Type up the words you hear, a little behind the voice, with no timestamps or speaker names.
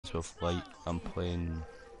12 light. I'm playing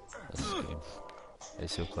this game.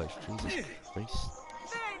 Ezio Collection. Jesus Christ.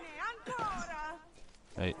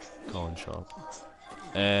 Right, Colin Sharp.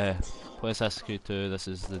 Play Assassin's Creed 2, this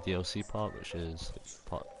is the DLC part, which is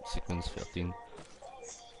part sequence 13.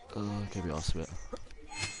 Can be honest with it.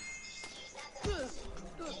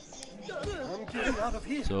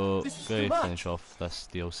 So, going to finish off this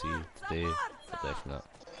DLC today, for definite.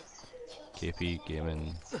 KP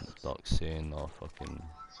Gaming, Duck saying, oh fucking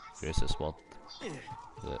racist word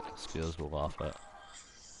that Spears will laugh at.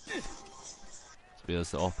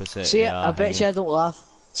 Spears the opposite. See it, I bet you I don't laugh.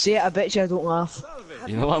 See it, I bet you I don't laugh.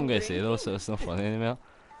 You know what I'm gonna say though, so it's not funny anymore.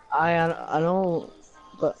 I know,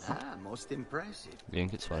 but... most impressive. You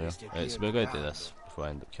think it's funny? Right, so we're gonna do this before I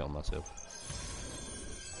end up killing myself.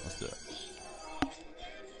 Let's do it.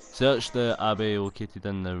 Search the abbey located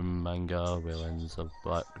in the manga wellings of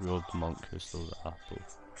Black Robed Monk who stole the apple.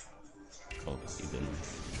 Oh, he didn't.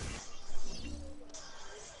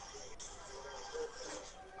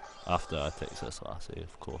 After I text this lassie,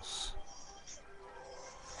 of course.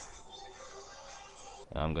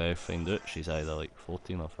 And I'm gonna find out she's either like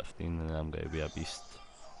 14 or 15 and then I'm gonna be a beast.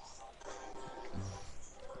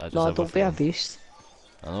 No, don't be a beast.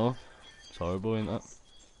 I know. It's horrible, ain't it?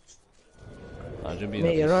 Imagine being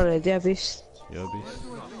Mate, you're already a beast. You're a beast.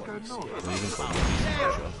 Don't even call me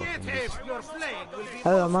a beast.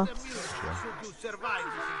 How am I?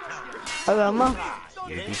 How am I?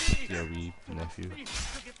 You're a beast, your wee nephew.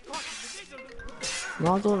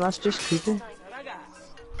 No, don't, that's just creepy.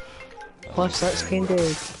 Plus, that's kinda...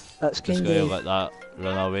 That's kinda... Just gonna let that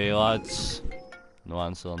run away, lads. No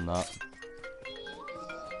answer on that.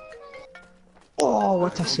 Oh,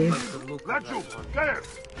 what a save.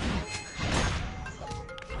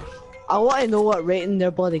 I want to know what rating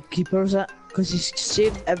their bloody keeper's at, because he's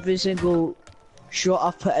saved every single shot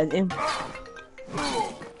I've put into him.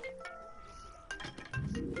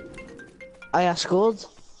 I scored,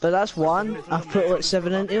 but that's one. I've put like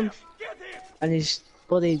 7 into him, and he's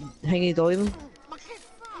bloody hingy diving.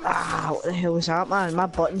 Ah, what the hell was that, man? My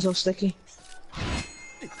buttons are sticky.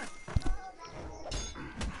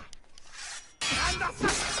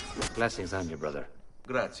 Blessings on you, brother.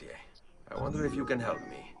 Grazie. I wonder if you can help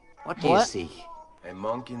me. What do you seek? A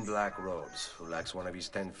monk in black robes who lacks one of his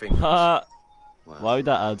 10 fingers. Why would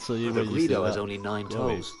that answer you when you say Guido that? has only 9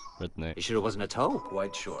 toes. Redneck. You sure it wasn't a toe?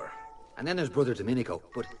 Quite sure. And then there's Brother Domenico,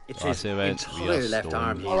 but it's his event, entire left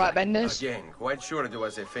arm. Alright, Benders. Again, quite sure it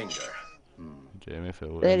was a finger. Jamie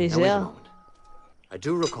Phil. There he's Now, wait a there. moment. I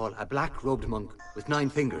do recall a black-robed monk with 9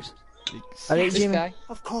 fingers. Alright, This Jimmy. guy.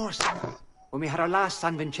 Of course. When we had our last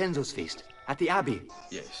San Vincenzo's feast at the Abbey.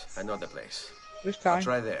 Yes, I know the place. This I'll guy.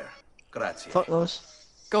 try there. Grazie. Fuck those.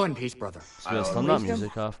 Go in peace, brother. Spears, turn that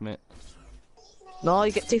music off, mate. No,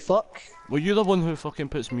 you get to fuck. Well, you're the one who fucking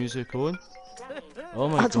puts music on. Oh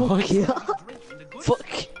my I don't god. care. Fuck.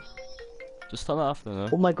 Just turn it off now.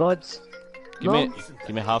 Oh my god. Give No.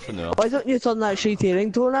 me half an hour. Why don't you turn that shitty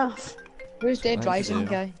ringtone off? Where's Dead Thanks, Rising Dave.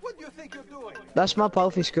 guy? That's my pal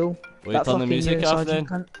for school. Wait, That turn the fucking music unit off sergeant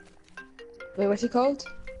then. cunt. Wait, what's he called?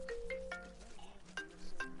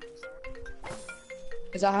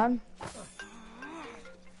 Is that him?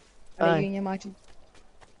 Are you in your magic?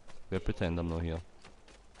 We pretend I'm not here.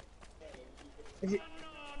 Is it?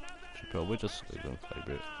 Should probably just leave them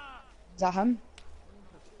vibrate. Is that him?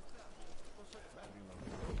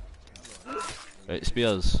 Right,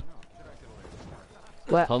 Spears.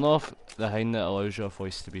 What? Turn off the thing that allows your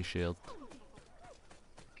voice to be shared.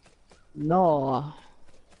 No.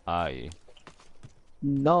 Aye.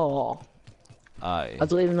 No. Aye. I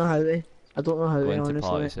don't even know how to. I don't know how Go to, into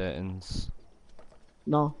party honestly. settings.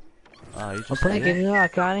 No. Aye, I'm just playing a game now,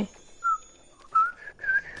 can't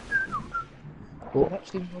Oh. What's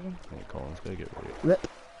Steven Hogan? Right, Colin's gonna get raped. Rip.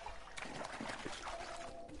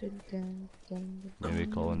 Maybe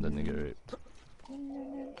Colin didn't get raped.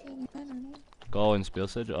 Colin,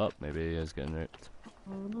 Spears said it up, maybe he is getting raped.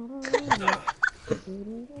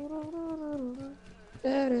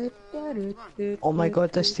 Oh my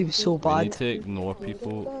god, this team's so We bad. need to ignore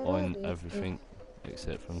people on everything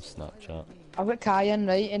except from Snapchat. I've got Kyan,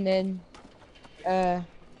 right, and then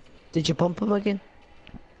Did you bump him again?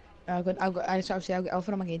 I've got I'll get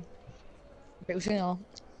Alpha him again. But we'll say no.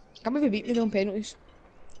 Can't believe he beat me on penalties.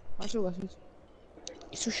 That's all this is.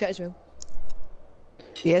 He's so shit as well.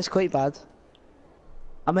 Yeah, it's quite bad.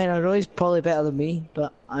 I mean, I know he's probably better than me,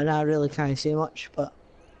 but I really can't say much, but...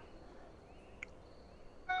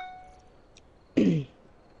 Who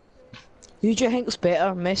do you think's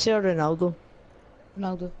better, Messi or Ronaldo?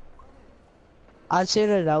 Ronaldo. I'd say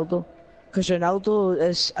Ronaldo, because Ronaldo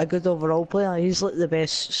is a good overall player. He's like the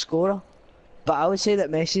best scorer. But I would say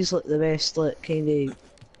that Messi's like the best like kind of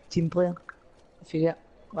team player. If you get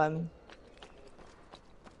what I mean.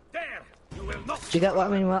 Do you get what I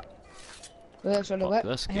mean? What? Well, sorry, Fuck what?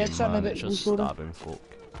 this I game, heard something man, about it's just goal scoring. stabbing folk.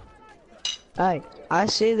 Aye, I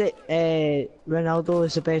say that Ronaldo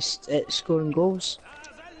is the best at scoring goals,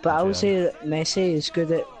 but I would say that Messi is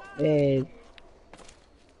good at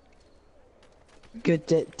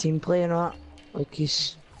team play and all that. Like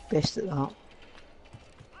he's best at that. I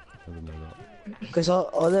don't know that. Because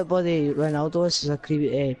all that bloody Ronaldo is a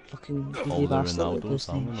creepy fucking All greedy the bastard that Ronaldos,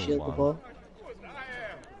 doesn't I don't know share the why. ball.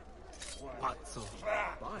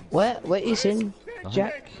 What are you saying,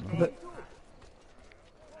 Jack?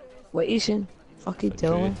 What are you saying? Fucking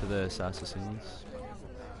tell Agree me. to the assassins.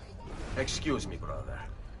 Excuse me, brother.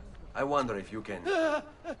 I wonder if you can...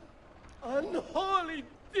 Unholy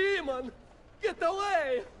demon! Get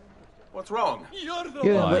away! What's wrong? You're the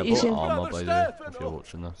Yeah, Oh, what I are you bought saying? armour, by the way, if Stefano. you're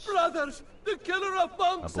watching this. Brothers, the killer of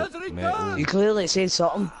monks I has bought returned! metal. You clearly said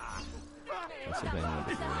something. That's the thing I'll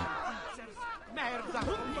be doing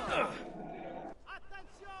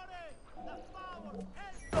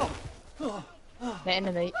Night in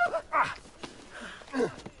the night.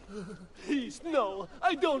 Please, no!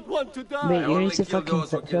 I don't want to die! Mate, I you only need to killed fucking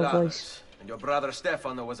those who fix kill your others. voice. And your brother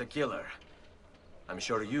Stefano was a killer. I'm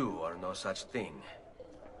sure you are no such thing.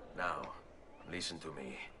 Now, listen to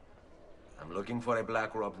me. I'm looking for a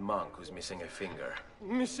black-robed monk who's missing a finger.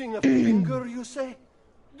 Missing a finger, you say?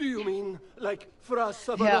 Do you mean like Fra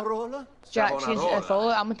Savonarola? Jack, she's Savonarola. follow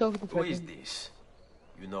it. I'm talking to Who is Fred. this?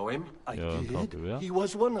 You know him? I Yeah, did. probably, yeah. He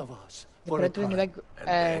was one of us. The For a Fred doing the time. big, And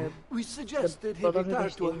then? We suggested he brother retire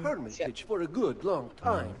was to a doing hermitage shit. for a good long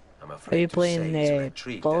time. I'm Are afraid you to playing, say his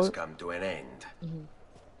retreat has Fallout? come to an end.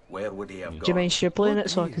 Where would he have Do you gone? mind you're playing What it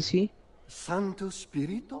so I year? can see? Santo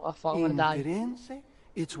Spirito? Oh, fuck, I'm in gonna die. Firenze?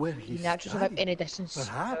 It's where he You naturally have studied. any distance.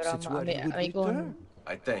 Perhaps it's where he I would might go return. on.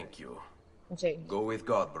 I thank you. 1 second. Go with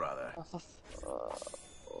God, brother.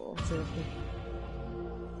 Oh, sorry.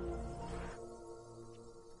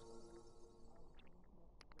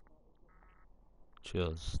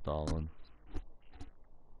 Cheers, darling.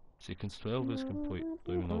 Sequence 12 is complete.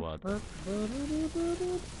 Don't even know what I did.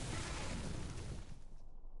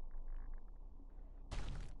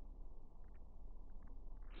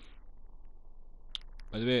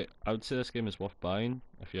 By the way, I would say this game is worth buying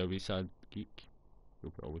if you're a Resad geek.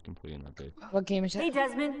 You'll probably can play in a day. What game is Hey, it?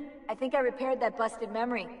 Desmond. I think I repaired that busted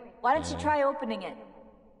memory. Why don't you try opening it?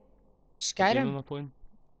 What game am Skyrim? I playing?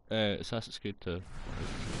 Assassin's Creed 2. It's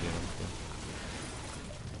the game I'm playing.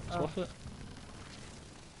 It's worth it.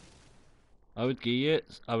 I would give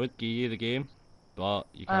you the game, but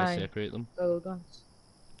you can't Aye. separate them. Oh, guns.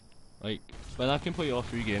 Like, when I can play all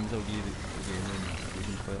 3 games, I'll give you the game and you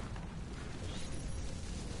can play it.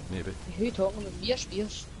 Maybe. Who you talking about? Me or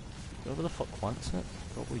Spears? Whoever the fuck wants it.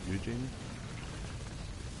 Probably you, Jamie.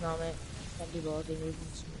 No, mate. Can't be bothered moving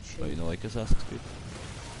some But you shit. know, like Assassin's Creed.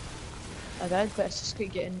 I did, but it's just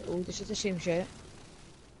getting old. It's just the same shit.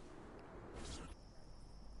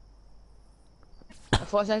 I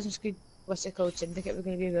thought Assassin's Creed, what's it called, Syndicate were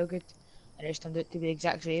going to be real good. And it just turned out to be the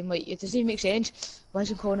exact same. Like, it doesn't even make sense. Why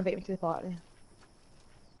is Colin invite me to the party?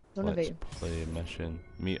 Don't invite Let's him. play a mission.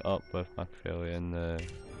 Meet up with Machiavelli and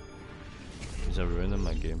he's a ruining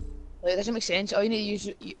my game. Like, it doesn't make sense. All you need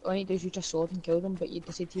to do is use a sword and kill them, but you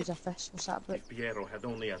decide to use a fist. What's that about? Piero had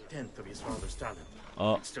only a tenth of his father's talent.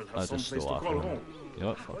 Oh, He'd still I have just someplace stole to after call him. home. You know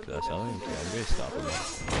what, fuck this, I don't even care, I'm gonna stab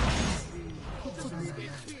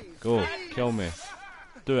him. Go, kill me.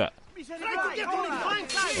 Do it.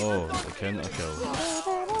 Oh, the counter kill.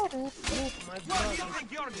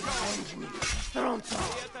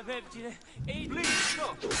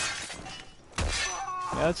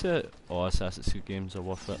 Yeah, that's it. All Assassin's Creed games are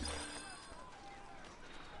worth it.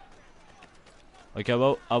 Like, I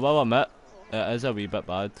will admit, it is a wee bit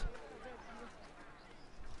bad.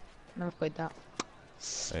 Never played that.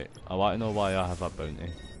 Right, I want to know why I have a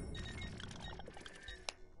bounty.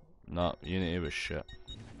 Nah, Unity was shit.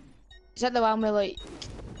 Is that the one where, like,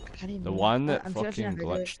 I can't even The remember. one that I'm sure I've seen fucking a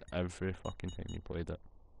video. glitched every fucking time you played it.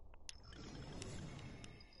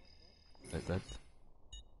 It did.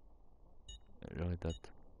 It really did.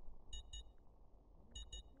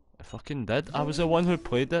 It fucking did. I was the one who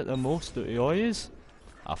played it the most out of all yous.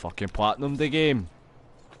 I fucking platinumed the game.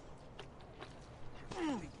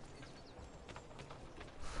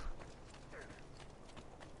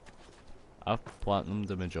 I've platinumed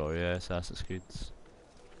the majority of Assassin's Creeds.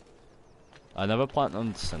 I never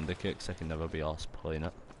platinumed Syndicate because I can never be arsed playing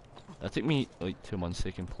it. It took me like 2 months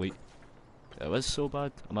to complete. It was so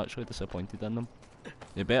bad, I'm actually disappointed in them.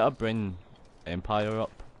 They better bring Empire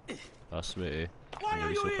up. That's the way to. I'm gonna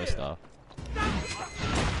be so pissed off.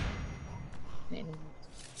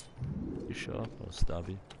 You sure? I'll stab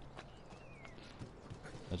you.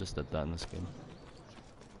 I just did that in this game.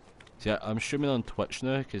 See, I'm streaming on Twitch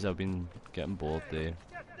now because I've been getting bored doing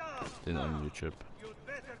it on YouTube.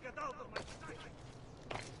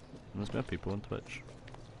 And there's more people on Twitch.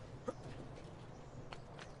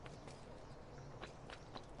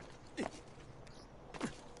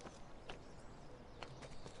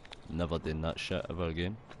 Never done that shit ever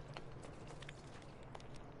again.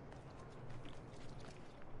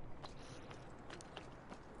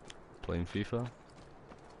 Playing FIFA.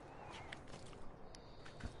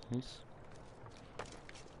 Nice.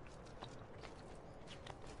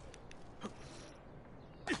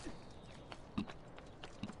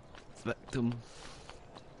 Victim.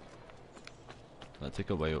 That took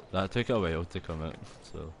a while. That took a while to come out.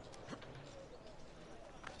 So.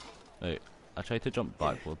 Right. I tried to jump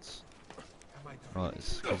backwards. Oh,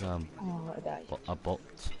 it's because I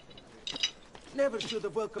bopped. Never should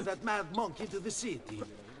have welcomed that mad monk into the city.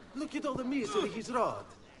 Look at all the misery he's wrought.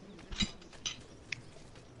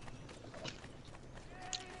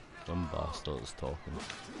 Some bastard is talking.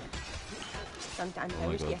 Sometimes Oh I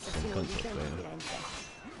my wish the god, some assassino cunts are returned to playing. Firenze.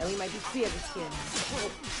 Then we might be free of this here.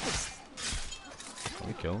 Can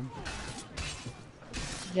we kill him?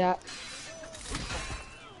 Yeah.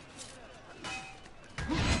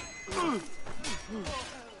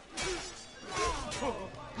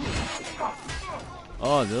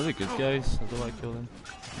 Oh, they're the good guys. I don't want to kill them.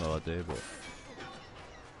 No, I do, but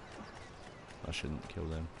I shouldn't kill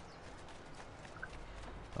them.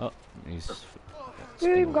 Oh, he's.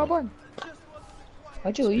 You even got one.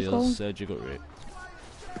 How'd you leave, Colin? Said you got raped.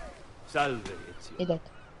 Salve, Ezio. He did.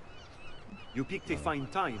 You picked a fine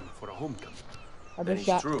time for a homecoming. I That just is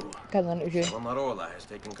got true. killing it you. Savonarola has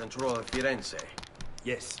taken control of Firenze.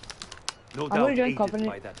 Yes. No I'm doubt gonna join aided Covenant.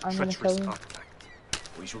 by that I'm gonna treacherous kill him. artifact.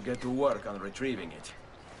 We should get to work on retrieving it.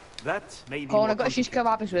 That may be Colin, I more got a shish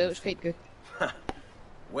complicated kebab as well. It's quite good.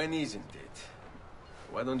 When isn't it?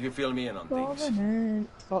 Why don't you fill me in on things? Covenant.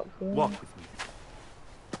 Fuck yeah. Walk with me.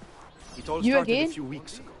 It all You started again? a few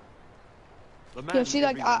weeks ago. The Yeah, man see,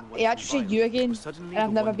 like, everyone he wants actually said to you buy again. was suddenly And I've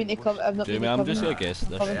the never one been we to Covenant. I've not been Jamie, to I'm just Covenant. gonna guess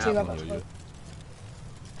this Covenant, shit. see I what know it's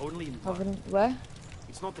you. Only in part. Covenant, where?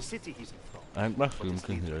 It's not the city he's from. I think my phone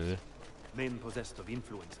can hear you. Men possessed of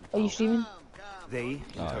influence and Are you power. streaming? They,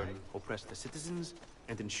 in Aye. turn, oppress the citizens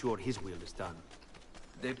and ensure his will is done.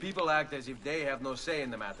 The people act as if they have no say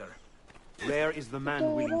in the matter. Rare is the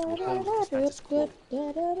man willing to oppose the status quo.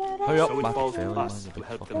 Hurry up, So it my falls fella, to man, us the to big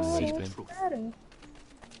help fucking them see the waste bin. truth.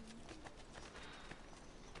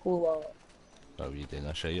 Cool. Are you doing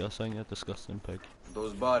a shite or something, you disgusting pig?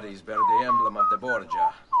 Those bodies bear the emblem of the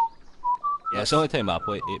Borgia. Yeah, it's the only time I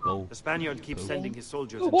play 8 ball. The Spaniard keeps sending his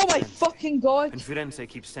soldiers Oh into my Firenze, fucking god! and Firenze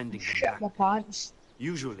keeps sending them Shit my back, pants.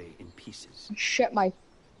 usually in pieces. Shit my.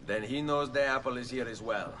 Then he knows the apple is here as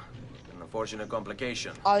well. An unfortunate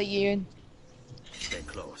complication. All you. Stay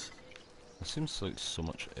close. It seems like so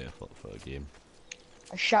much effort for a game.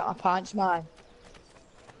 I shit my pants, man.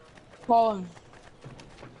 Colin.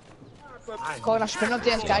 Colin, I spent up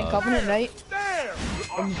there in Sky Covenant, right?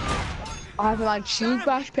 I have a man shield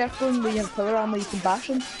bash person where you have power armor, you can bash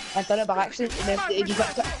him. I've done it by accident and then you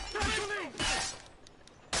got it.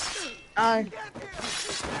 And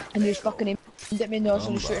he was fucking aimed at me and the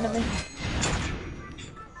other was shooting at me.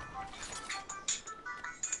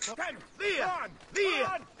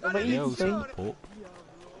 What are you Yells at doing? the Pope.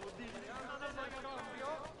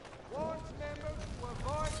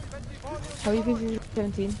 How are you people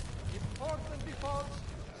 17?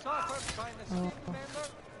 Oh.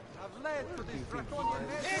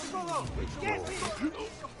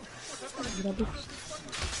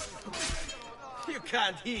 You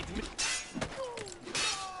can't hit me.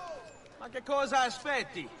 Ma che cosa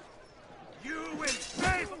aspetti? You will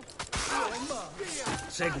pay.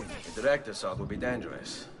 Seguin. A direct assault would be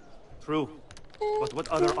dangerous. True. But what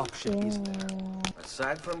other option is there?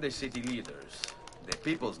 Aside from the city leaders, the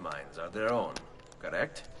people's minds are their own,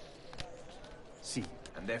 correct? See,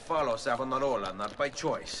 And they follow Savonarola not by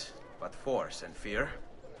choice, but force and fear?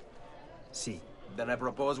 see. Then I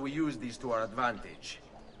propose we use these to our advantage.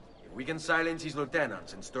 If we can silence his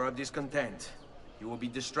lieutenants and stir up discontent, he will be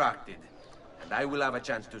distracted, and I will have a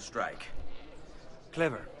chance to strike.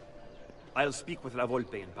 Clever. I'll speak with La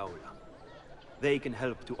Volpe and Paola. They can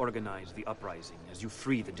help to organize the uprising as you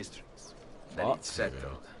free the districts. Then it's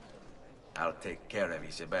settled. I'll take care of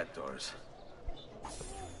his abettors.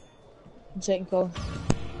 Second call.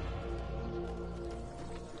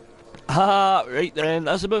 Ah, right then,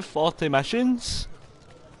 that's about 40 missions.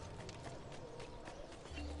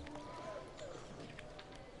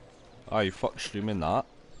 Aye, fuck streaming that.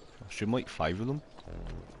 I'll stream like 5 of them.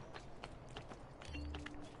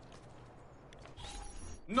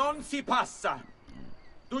 Non si passa!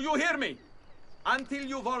 Do you hear me? Until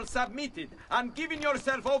you've all submitted and given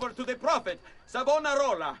yourself over to the Prophet,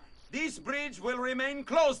 Savonarola, this bridge will remain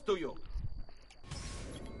closed to you.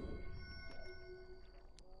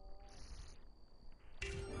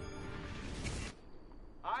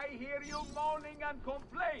 I hear you moaning and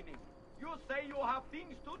complaining. You say you have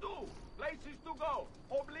things to do, places to go,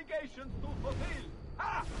 obligations to fulfill.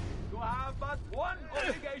 Ha! You have but one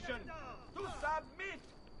obligation, to submit.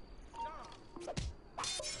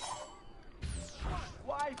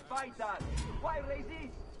 Why fight us? Why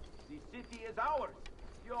resist? The city is ours.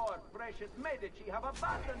 Your precious Medici have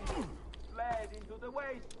abandoned you, fled into the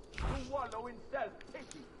waste to wallow in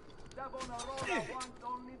self-pity. Savonarola wants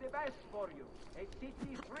only the best for you. A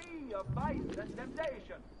city free of vice and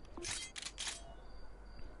temptation.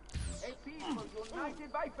 A people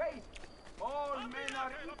united by faith. All men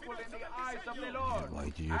are equal in the eyes of the Lord. Why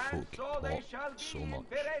do you folk plot so much?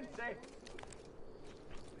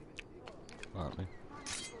 Aren't they?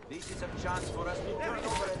 This is a chance for us to turn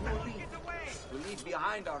over a new leaf, to leave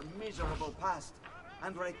behind our miserable past,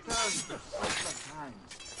 and return to simpler times.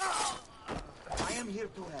 I am here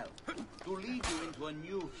to help, to lead you into a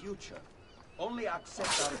new future. Only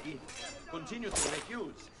accept our gift. Continue to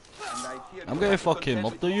refuse, and I fear I'm gonna fucking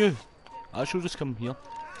murder you. I should just come here.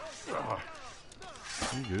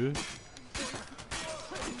 You.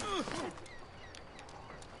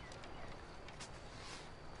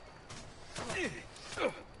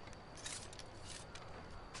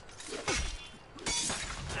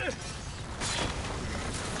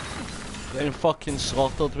 Getting fucking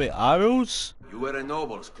slaughtered with arrows? You were a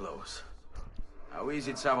noble's close. How is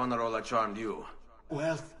it Savonarola charmed you?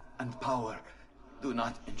 Wealth and power do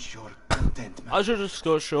not ensure contentment. I should just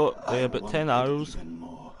got shot about 10 arrows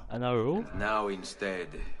in a row. Now instead,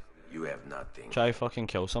 you have nothing. Try fucking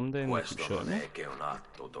kill somebody and keep Questo non shooting me. è che un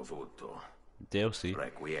atto dovuto. DLC.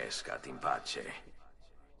 Requiescat in pace.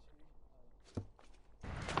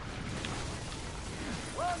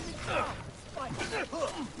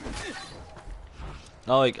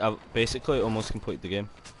 No, like, I've basically almost completed the game.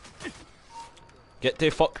 Get to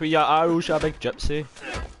fuck with your arrows, you big gypsy.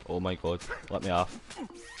 Oh my god, let me off.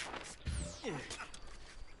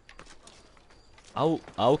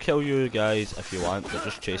 I'll kill you guys if you want, but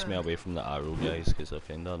just chase me away from the arrow guys, because they're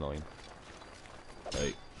kinda annoying.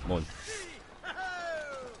 Right, come on.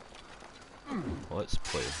 Let's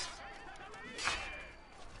play.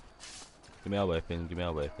 Give me a weapon, give me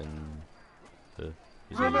a weapon.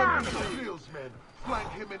 He's Remember the drills, men.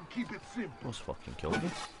 Flank him and keep it simple. almost fucking killed me.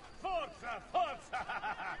 Forza, forza!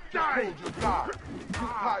 Hold your guard. You'll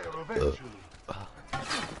tire eventually.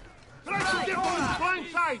 Try to get on his blind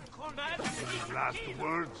side! Any last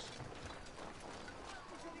words?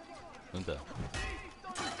 And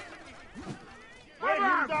Wear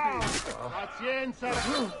him down! Pazienza!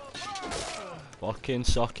 fucking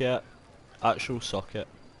suck it. Actual suck it.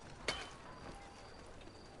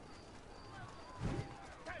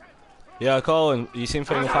 Yeah, Colin, you seen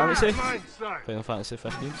Final Fantasy? Final Fantasy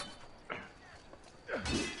 15?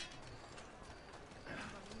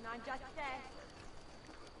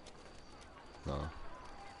 No.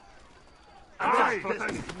 I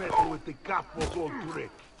just met with the capo's old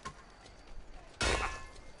trick.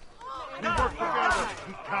 We work together,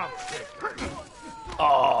 he can't take it.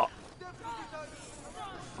 Oh!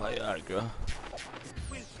 Vai, argo.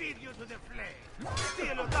 We'll feed you to the flame.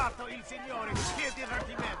 Dio lodato il Signore, che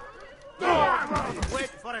divertimento. Wait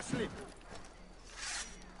for a slip.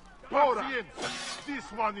 Pazienza,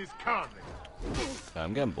 this one is coming. Yeah,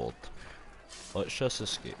 I'm getting bored. Let's just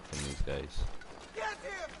escape from these guys. Get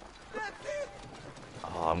him! Get him!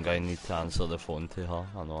 Oh, I'm gonna need to answer the phone to her.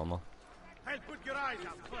 I know I'm a... I'll put your eyes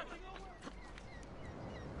out.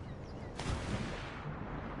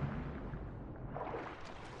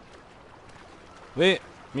 Wait,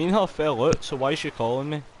 me and her fell out, so why is she calling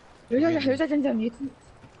me? Who's that in the meeting?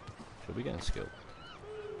 Should we get skilled?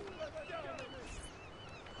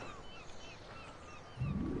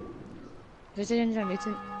 Who's that in the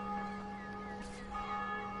meeting?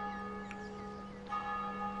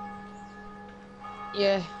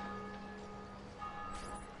 Yeah.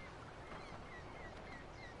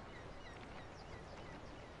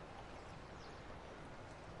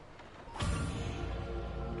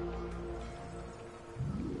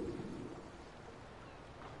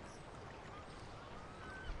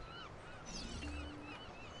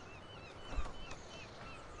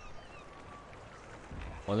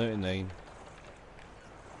 One out of 9.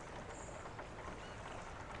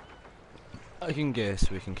 I can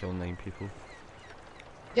guess we can kill 9 people.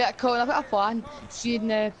 Yeah, cool. I've got a plan. See in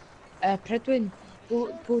the Pridwin,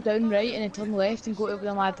 go down right and then turn left and go over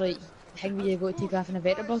the mad like thing where you go to take off in a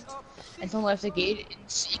vertibird, and turn left again.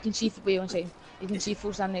 You can see wait one second. You can see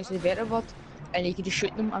four standing next to the vertibird, and you can just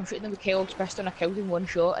shoot them. I'm shooting them with Kellogg's pistol, and I killed them one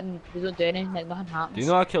shot, and they don't do anything. Like nothing happens. Do you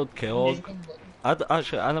know I killed Kellogg?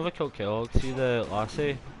 I never killed Kellogg. See the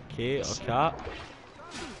lassie, Kate or Cat?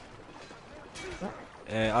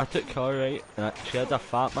 I took her right, and she had a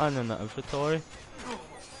fat man in the inventory.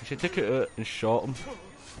 She took it out and shot him,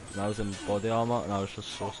 and I was in body armour, and I was just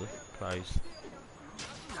so surprised.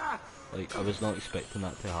 Like, I was not expecting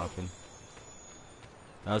that to happen.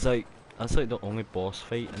 And I was like, that's like the only boss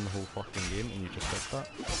fight in the whole fucking game, and you just did that.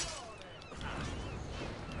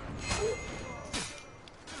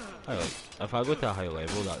 I like, if I go to a high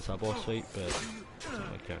level, that's a boss fight, but it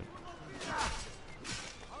doesn't count.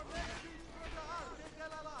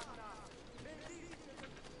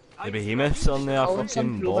 The behemoths on there are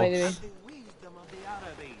fucking boss.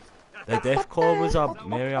 The Deathclaw was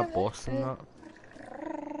maybe a boss than that.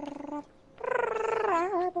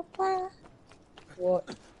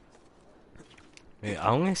 What? Wait, I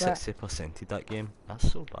only 60%ed that game.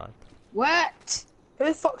 That's so bad. What? Who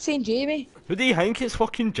the fuck's saying Jamie? Who do you think it's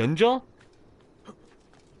fucking Ginger?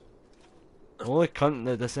 The only cunt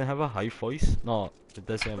that doesn't have a high voice. No, that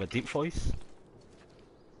doesn't have a deep voice.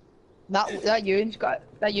 That Ewan's got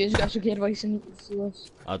a good voice in it.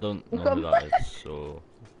 I don't know who that is, so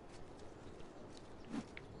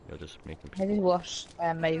you're just making people. Maybe worse,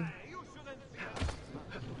 Mile.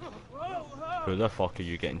 Who the fuck are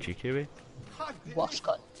you getting cheeky with? Worse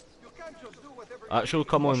cut. Actually,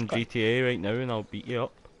 come on GTA right now and I'll beat you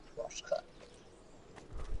up. Worse cut.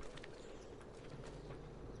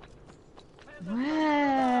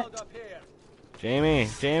 What? Jamie!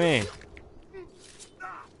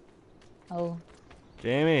 Oh.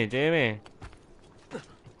 Jamie!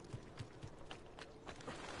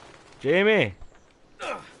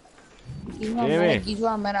 He's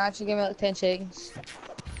 1 minute, actually give me like 10 seconds.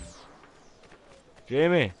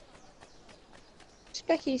 Jamie!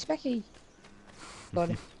 Specky.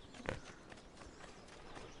 Sorry.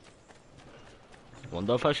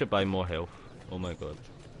 Wonder if I should buy more health. Oh my god.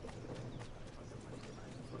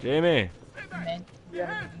 Jamie! Man, you're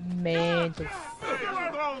mental.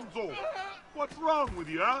 What's wrong with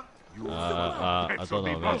you, huh? I don't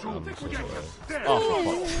know, mate. I'm so sorry. Oh,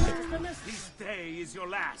 for fuck's sake. This day is your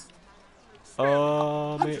last.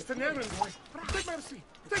 Oh, mate. Just an errand boy. Take mercy.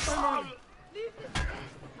 Take my money.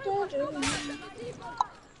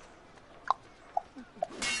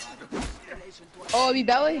 Oh, wee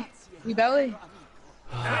Billy. You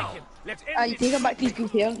take him back to his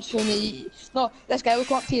good parents for me. No, this guy will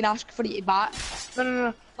come up to you and ask for you back.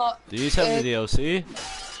 No. Do you have the DLC?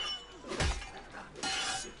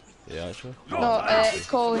 Yeah, actually. No,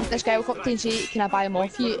 Colin, this guy will come up to you and say, can I buy him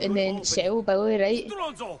off you? And then sell Billy, right?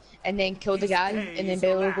 And then kill the guy, and then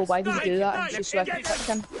Billy will go, why did you do that? And just so I can fix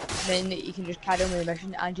him. And then you can just carry on with the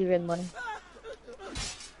mission and you win money.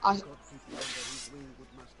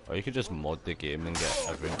 Or you could just mod the game and get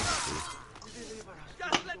everything free.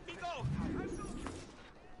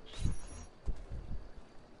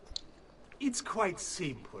 It's quite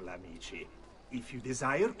simple, amici. If you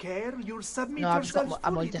desire care, you'll submit No, I've just got yourself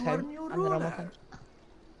a fully mod to our account. new I'm the normal ruler. account.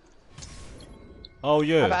 Oh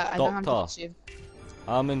yeah, I don't have to Doctor. save.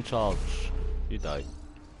 I'm in charge. You died.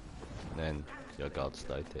 And then your guards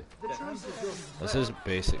died too. This is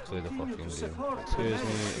basically the fucking game. Excuse me.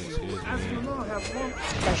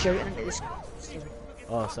 By shouting into this.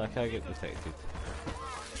 Oh, so I can't get detected.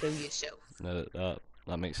 Kill yourself. No,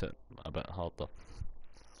 that makes it a bit harder.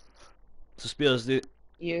 So Spears, do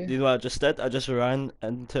you know what I just did? I just ran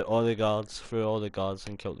into all the guards, through all the guards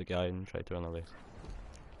and killed the guy and tried to run away.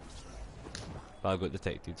 But I got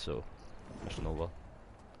detected, so mission over.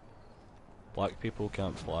 Black people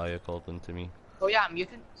can't fly according to me. Oh yeah, I'm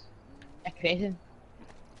mutant. A cretin.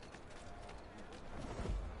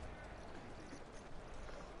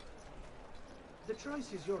 The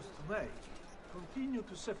choice is yours to make. Continue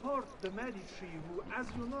to support the Medici, who, as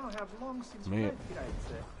you know, have long since fled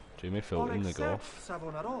Firenze. Jamie Fulton the golf.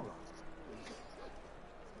 Savonarola.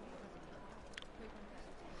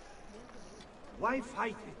 Why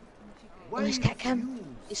fight him? Why Let's kick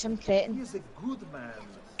him. He's some cretin. He is a good man,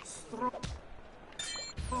 strong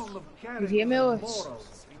of You hear me, character and Lewis?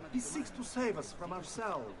 morals. He seeks to save us from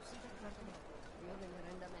ourselves.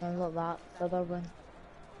 I love that. The other one.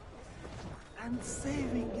 And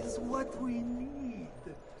saving is what we need.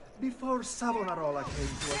 Before Savonarola came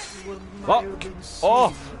to us, we were mired in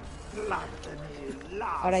sin.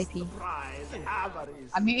 R.I.P.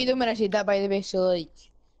 I muted him when I said that, by the way, so like,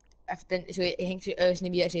 if it didn't, so he thinks it was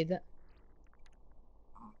me that said it.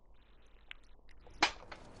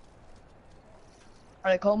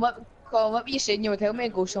 Alright, call him up, you said you would tell me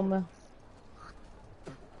to go somewhere.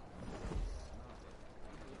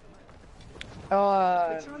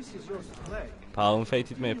 Pal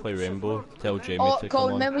invited me to play Rainbow, tell Jamie to come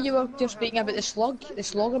Colin, on. remember you were just speaking about the slug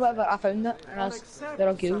or whatever, I found it, and there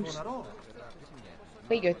are ghouls.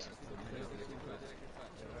 Quite good.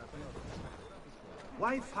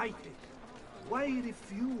 Why fight it? Why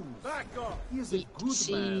refuse? He is a good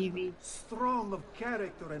man, strong of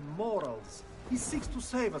character and morals. He seeks to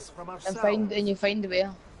save us from ourselves. And you find the way.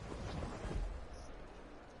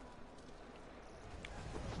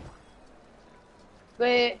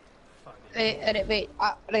 Wait,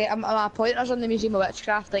 my pointer's on the Museum of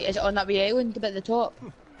Witchcraft, like, is it on that wee island up at the top?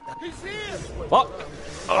 What?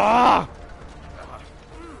 Ah!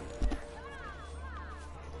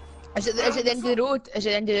 Is it the end of the road? Is it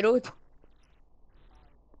the end of the road?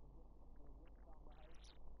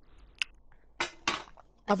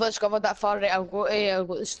 I've not discovered that far, right? I'll go to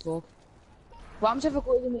the slope. What happens if I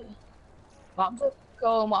go to the what happens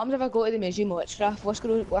if I go to the Museum of Witchcraft?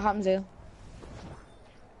 What happens there?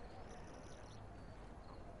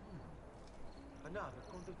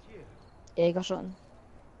 Egg or something.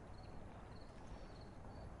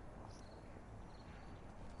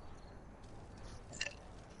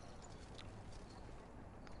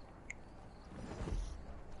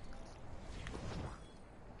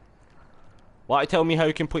 Want to tell me how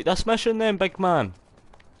you complete this mission then, big man?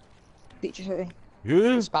 Teach you how to.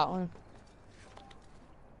 You? It's battling.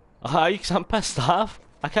 Aye, because I'm pissed off.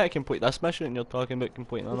 I can't complete this mission and you're talking about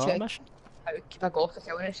completing another mission. How to keep a golf to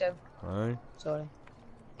killing yourself. Aye. Sorry.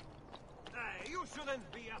 You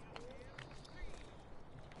shouldn't be up.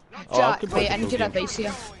 Jack, wait, I need your advice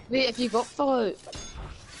here. Wait, if you got Fallout.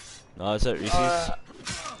 No, is it Reese's?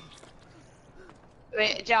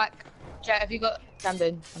 Wait, Jack, have you got... Calm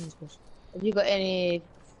down, I'm just close. Have you got any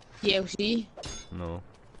DLC? No.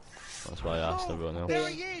 That's why I asked everyone else.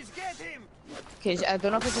 Because I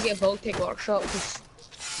don't know if I can get a Voltec workshop, because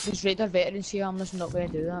there's Raider veterans here, I'm just not going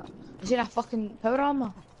to do that. Is there a fucking power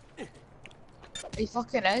armor? He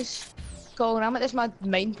fucking is. Colin, I'm at this mad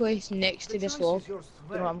mine place next to this log. You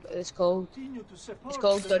know what it's called? It's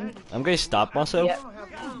called Dun. I'm going to stab myself. Yep.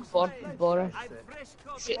 Boring.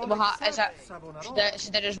 What is it?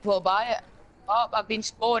 Should I just go buy it? Oh, I've been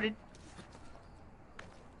spotted.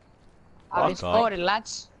 I've been spotted,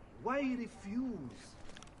 lads. Why refuse?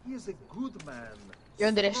 He is a good man. You're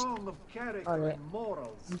under this. Strong of character and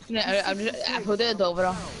morals. I put it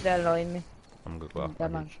over. They're annoying me. I'm going to go after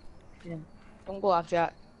man. Yeah. Don't go after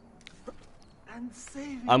that.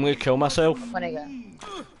 I'm going to kill myself. When I get.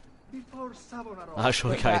 I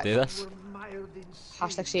actually can't do this.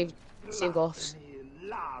 Hashtag save golfs.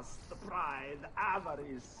 Lust, pride,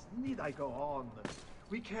 avarice. Need I go on?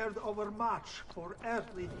 We cared overmuch for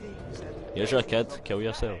earthly things and... Here's your kid, kill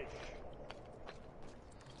yourself.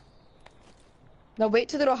 No, wait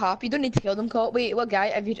till they're all happy. You don't need to kill them, Cole. Wait, what guy?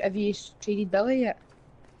 Have you traded Billy yet?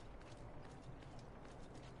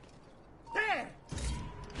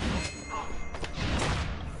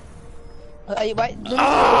 What?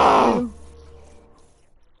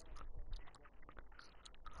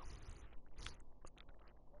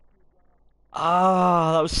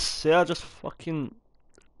 Ah, that was Sarah just fucking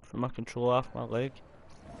threw my controller off my leg.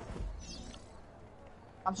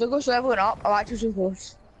 I'm so close to leveling up. I'm actually so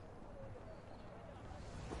close.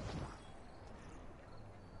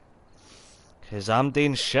 Cause I'm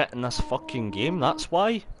doing shit in this fucking game, that's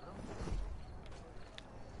why.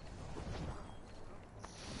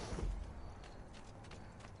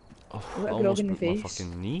 Oh, I almost broke my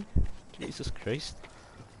fucking knee. Jesus Christ.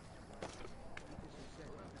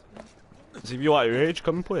 See, if you want to rage,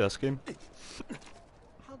 come and play this game.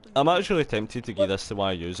 I'm actually tempted to give this to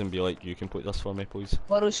my use and be like, you can put this for me, please.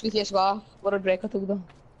 World sweetest war. World breaker tog då.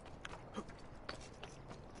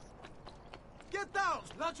 Get down!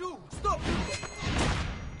 Not you! Stop!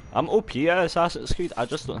 I'm OP at Assassin's Creed, I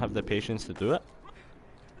just don't have the patience to do it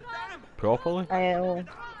properly. I know.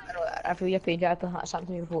 I feel your pain, Jack. That's happened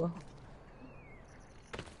to me before.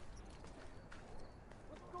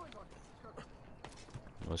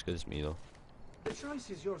 Not as good as me though. The choice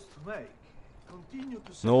is yours to make. Continue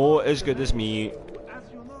to No, as good as me. As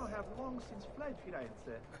you know, have long since fled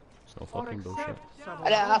Firenze. It's no fucking bullshit.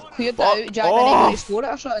 I've cleared that out, Jack. I need to explore it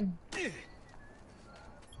or something.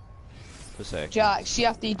 For a sec. Jack, see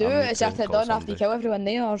after you do it, it's after done, after you kill everyone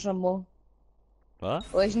there or some more.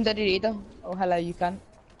 What? Legendary Raider. Oh, hello, you can.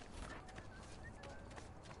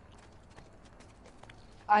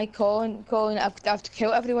 Colin, I've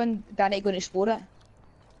killed everyone. Danny going to explore it.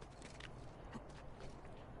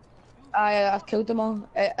 I've killed them all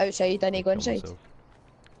outside. Danny go inside.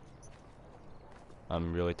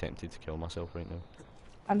 I'm really tempted to kill myself right now.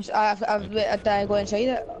 I've Danny go inside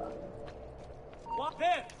it. What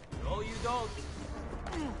there? No, you don't.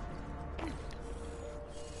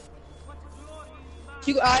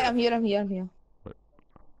 I'm here. What?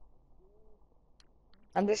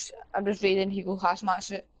 I'm just reading Hugo hazmat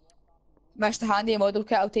suit. Mr. Handy model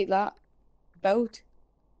kit, I'll take that. Build.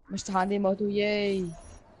 Mr. Handy model, yay.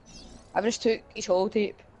 I just took his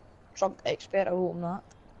holotape. Drunk expert, I'll open that.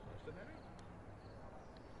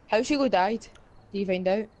 How's Hugo died? Do you find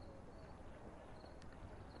out?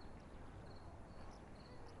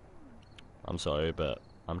 I'm sorry, but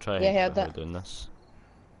I'm trying Yeah, to help doing this.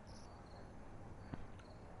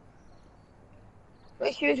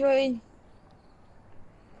 What's you doing?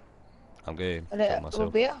 I'm going to kill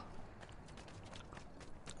myself. Where?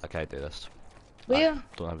 I can't do this. Where? I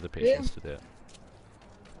don't have the patience to do it.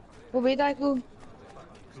 Where did I go? Get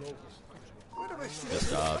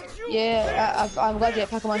stabbed. Yeah, I'm glad you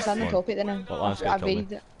pack him on standing top it then. I've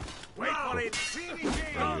read it. Wait for it.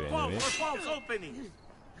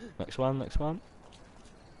 Next one.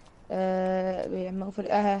 Wait, I'm not for it.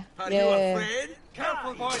 Are you Yeah. afraid?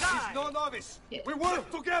 Careful, boys. He's no novice. Yeah. We work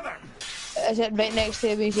together. Is it right next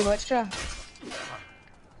to Museum Witchcraft?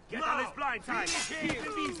 Get on his blind side. Keep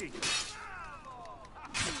him easy.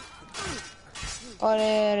 Or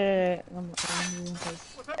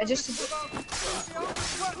I just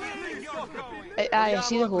I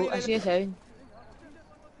see the hole. I see a town.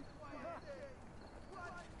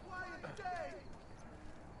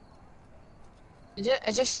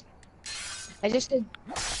 I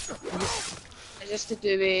just to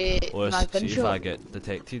do with Well, my see if gunshot. I get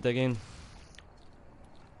detected again.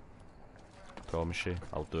 Promise you,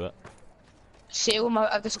 I'll do it. Salem,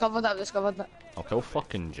 I've discovered it. I'll kill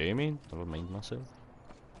fucking Jamie. Never mind myself.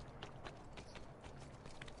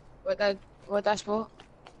 What that spot?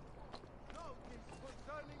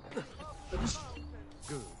 Come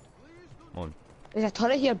on. There's a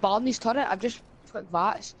turret here, Barney's turret. I've just got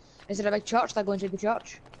vats. Is there a big church? They're going to the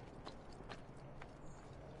church.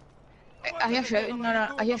 I hear shouting.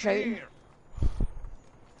 No, I hear shouting.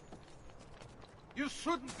 You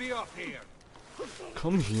shouldn't be up here.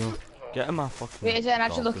 Come here. Get in my fucking. Wait, is it an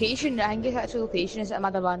actual balcony. location? I think it's an actual location. Is it a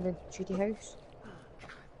mad abandoned shitty house?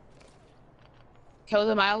 Kill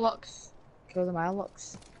the Milocks.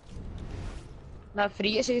 Not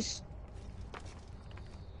free, it says.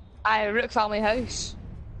 Aye, Rook family house.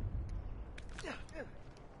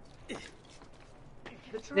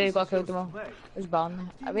 There you go, I killed them all. There's Barney.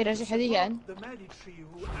 Where is it? How do you get in? The Medici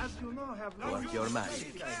who, as you know, have Work your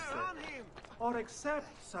magic. or accept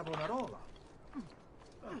Savonarola.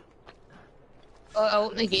 Oh, I'll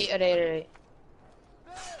open the gate. Right.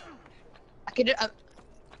 I could do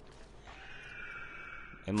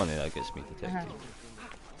Any money that gets me detected.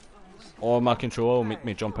 Or my controller will make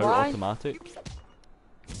me jump out Why? automatic.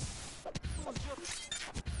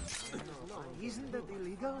 Isn't that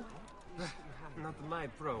illegal? Not my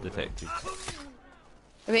problem. Detected.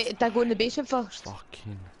 Wait, did I go in the basement first?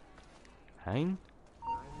 Fucking. Hang?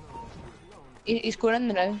 He's going in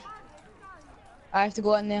there now. I have to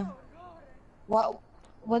go in there. What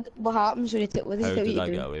happens when you take? What does How he tell you did to I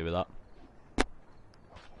do? get away with that?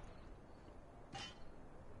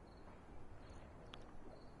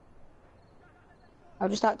 I'll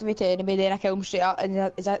just activate the enemy, then I kill him straight up.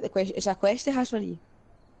 And is that the question? Is that a quest he has for you?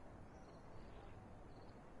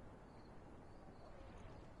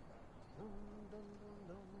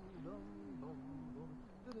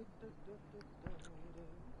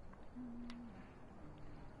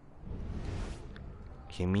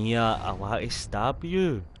 Come here, I want to stab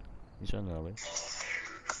you. He's running away.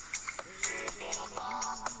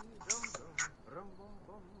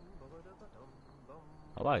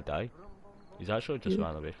 How I die? He's actually just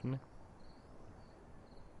ran away from me.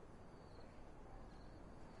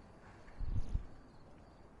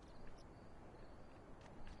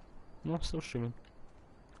 No, still streaming.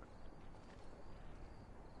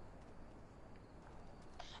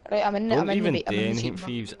 Right, I'm in Don't the even I'm do in the anything, basement.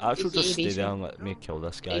 thieves. Actually, It's just the stay there basement. and let me kill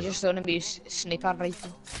this guy. He's just throwing me his sniper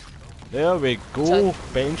rifle. There we go. So-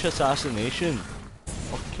 Bench assassination.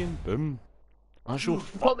 Fucking boom. Actual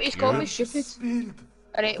fuck He's called me you. stupid. Spilled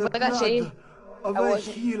Alright, the what did I say? blood of I a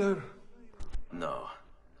wasn't- healer No.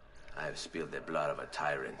 I've spilled the blood of a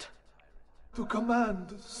tyrant. to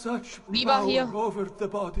command such Leave her power here. over the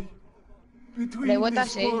body. Between Alright, what did I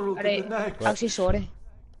this say? world and the Alright, next, I'll say sorry.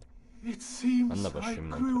 it seems never I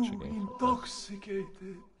streamed on grew Twitch again.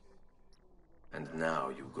 intoxicated. And now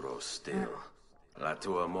you grow still. La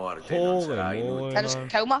tua morte non Holy sarà moly, inutile. I just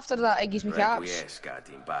kill him after that, it gives me caps. Requiescat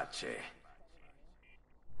in pace.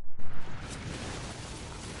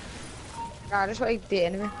 Nah, I just want to date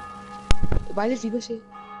anyway. Why does Reba say?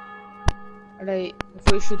 Alright,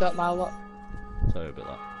 before you shoot up my lot. Sorry about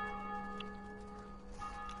that.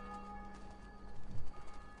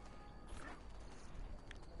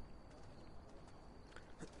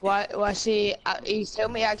 What I say, he's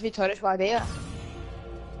telling me to activate turrets while there.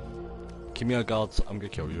 Give me a guard, I'm gonna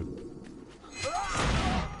kill you.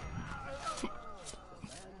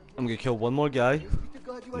 I'm gonna kill one more guy.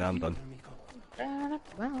 Yeah, I'm done.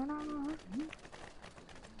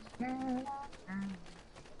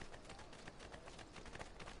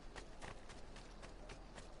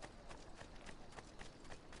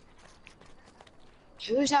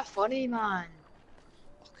 Who's that funny, man?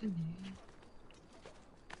 Fucking hell.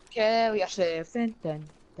 Kill yourself. Dun, dun,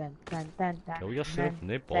 dun, dun, dun, dun, Kill yourself, dun,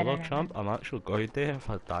 no dun, bother, dun, dun, champ. I'm actually going to if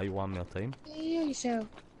I die one more time. Kill yourself.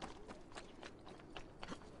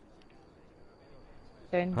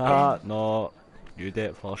 Dun, Ah, dun. no. You do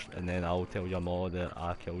it first, and then I'll tell your mom that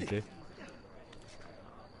I killed you.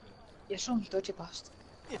 You're some dirty bastard.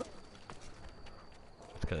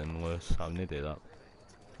 It's getting loose. I wouldn't do that.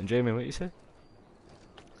 And Jamie, what you say?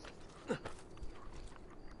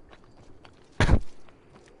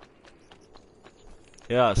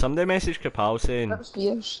 Yeah, somebody messaged Kapal saying That was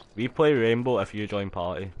fierce. we play Rainbow if you join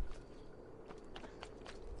party.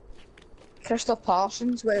 Crystal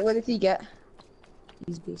Parsons, what did he get?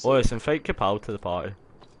 He's basic. Oh, listen, invite Kapal to the party.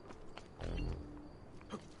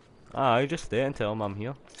 Ah, just stay and tell him I'm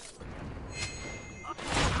here.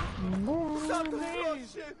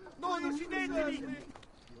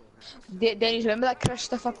 Denny's, remember that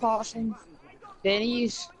Christopher Parsons?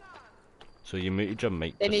 Denny's. So you muted your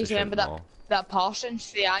mic. Denny's, just to remember shout that more. that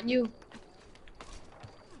Parsons, the annual?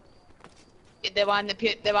 The one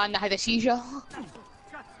that had a seizure.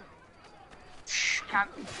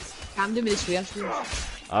 Can't do me the swears.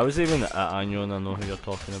 I was even at Anyo and I know who you're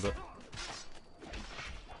talking about.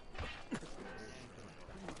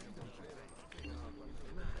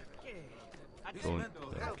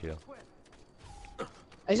 Don't care.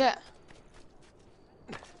 Is it?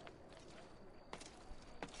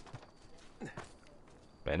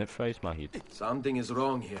 Bennett fries my head. Something is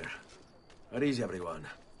wrong here. Where is everyone?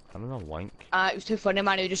 I'm in a wank. It was too funny,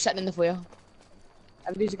 man. He was just sitting in the foyer.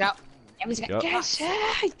 Everybody's like, Yep. get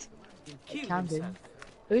inside! Calm down.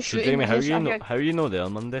 Who's So shooting? Jamie, Who's- how you know there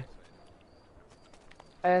on Monday?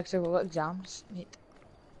 Cause I've got exams, mate.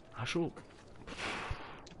 Actually,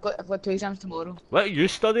 I've got 2 exams tomorrow. what are you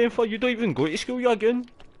studying for? You don't even go to school, you again?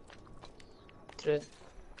 True.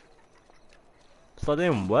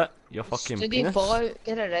 Studying what? You're fucking Studying penis? Fallout,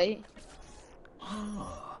 get it right.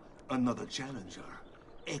 Ah, another challenger.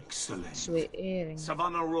 Excellent. Sweet earring.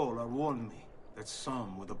 Savannah Roller warned me that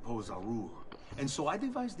some would oppose our rule. And so I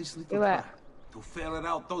devised this little Do it. plan to ferret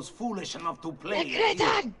out those foolish enough to play. Look at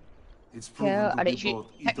that! It's proven Yeah, to alright, be shoot. both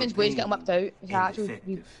Hickman's boys get him whipped out. He's and actually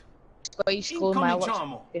effective. Scotty's clone my Incoming, watch.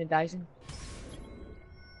 Chamo. Gonna die soon.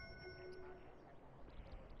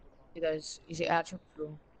 He does. He's an actual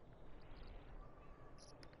pro.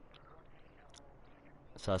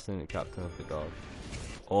 Assassinate the captain of the guard.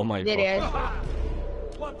 Oh my There he is. god.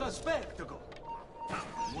 What a spectacle!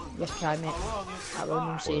 Yes, try mate. That will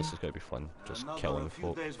no Oh, same. this is gonna be fun. Just killing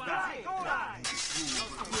folk.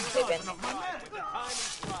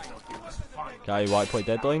 Guy, why play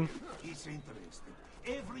Deadline?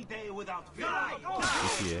 Every day without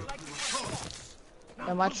GTA.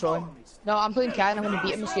 Am I trolling? No, I'm playing Kai and I'm gonna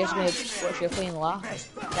beat him. See, what you're playing laugh.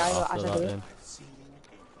 Guy, After as I that do. then.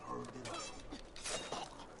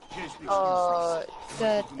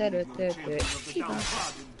 Da, da, da, da, da.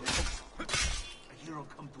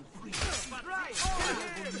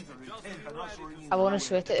 I wanna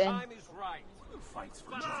sweat it in. Oh,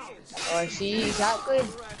 I see, exactly.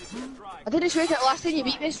 I didn't sweat it last time you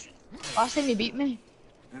beat me. Last time you beat me.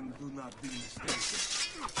 And do not be mistaken.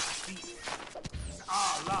 These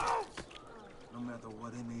are lies. No matter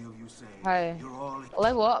what any of you say, Hi. you're all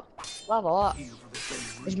Level up. Level up. here for the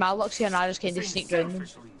same There's Mallox here and I just kind of sneaked around them.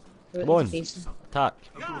 Come on. Attack.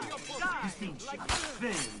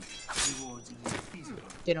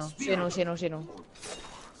 Say no, say no, say no, say no.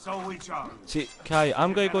 So which are See, Kai,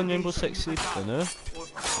 I'm gonna go on Rainbow Six Siege for now.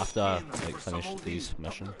 After I finish these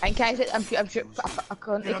missions. And Kai's, I'm sure, I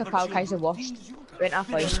can't take a pal, Kai's the worst. Went off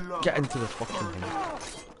fine. Get into the fucking thing.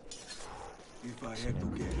 if I had to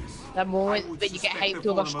guess? That moment when you get hyped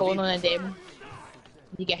over scoring on a demo.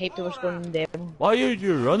 You get hyped over scoring on a demo. Why are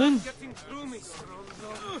you running?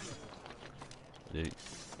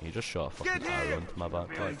 He just shot a fucking arrow into my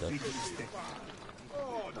back like that.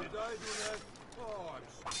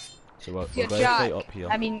 So we're going to fight up here.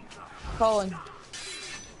 I mean, Colin.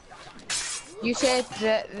 You said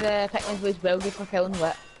that the Pikmin was well good for killing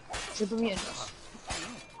what? Super mutants.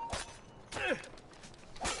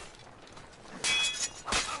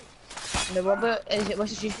 The what is it?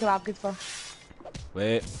 What's the super lab good for?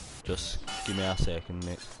 Wait, just give me a second,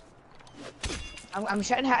 mate. I'm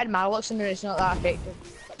shooting hitting Marlocks and it's not that effective.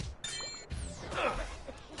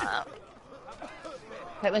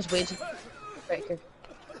 Pikmin's way too effective.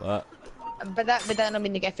 What? But that doesn't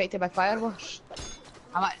mean they get affected by fireworks.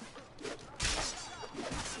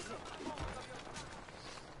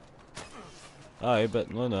 Aye, but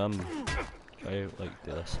no, I'm trying to like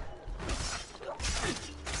do this.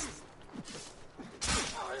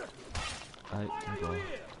 Aye, go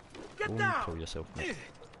and kill yourself, mate.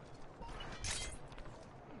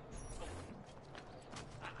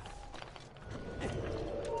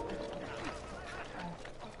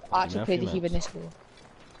 I actually played the Heave in this school.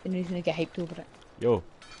 And he's gonna get hyped over it. Yo,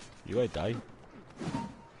 you gotta die.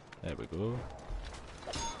 There we go.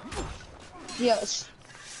 Yes.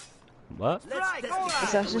 What?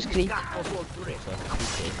 Assassin's Creed.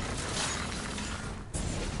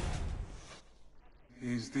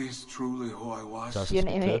 Is this truly who I was?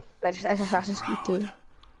 Unity, mate. That's Assassin's Creed 2. And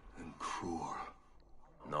cruel.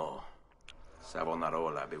 No.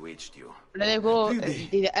 Savonarola bewitched you. There you go.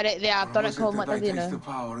 They have done it called what did you know? I tasted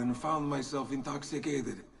power and found myself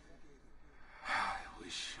intoxicated. I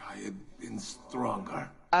wish I had been stronger.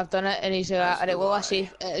 I've done it and he's alright, well I say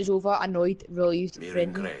it is over, annoyed, relieved,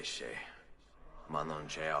 friendly. Ma non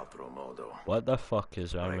c'è altro modo. What the fuck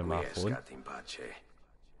is wrong with my phone?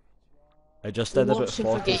 I just did about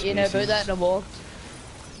 40 forget you know about that no more.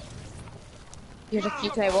 Here's a key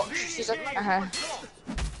to my watch. She's like,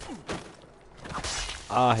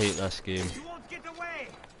 I hate this game. You won't get away!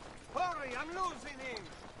 Hurry, I'm losing him!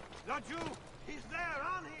 Not you! He's there,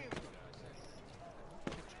 on him!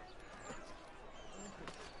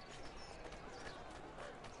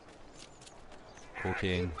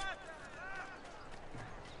 Cocaine.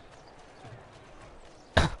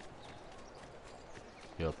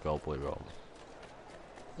 You're probably wrong.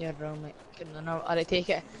 You're wrong, mate. Alright, take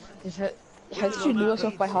it. How did you know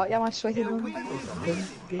yourself by heart? Yeah, I'm sweating.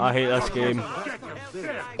 I hate this game.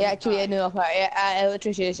 Yeah, actually, I knew off heart. I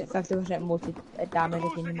literally says 50% more damage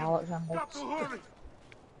if you need Mallocs and bolts.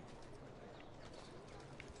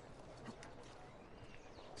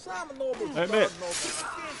 Hey, mate.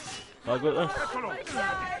 I got this.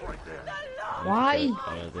 Why?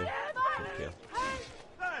 I do. Don't care.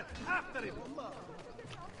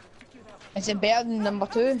 Is it better than number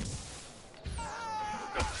 2?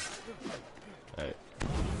 Right.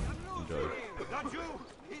 Enjoy.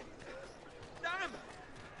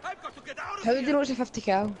 How did you know it's a 50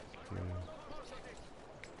 cal?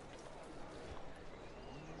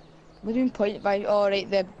 What do you mean point by? Oh right,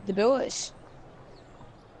 the bullets.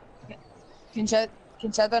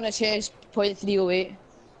 Considering it says .308.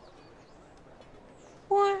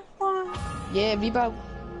 What? Yeah, rebar.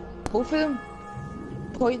 Both of them.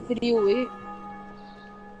 .308.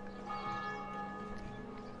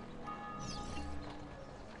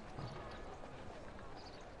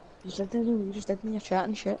 You just did in your chat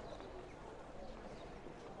and shit.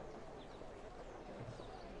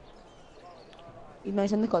 You might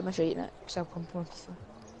send the comments right in it, because I'll come from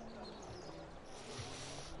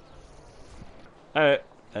Alright,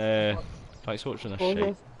 thanks for watching this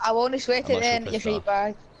shit. I won't sweat it then, you're right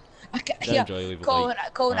back. Here, Colin,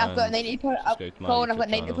 I've got 90%. Colin, I've got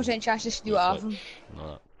 90% chance to steal it off him. No,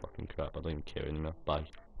 that fucking crap. I don't even care anymore. Bye.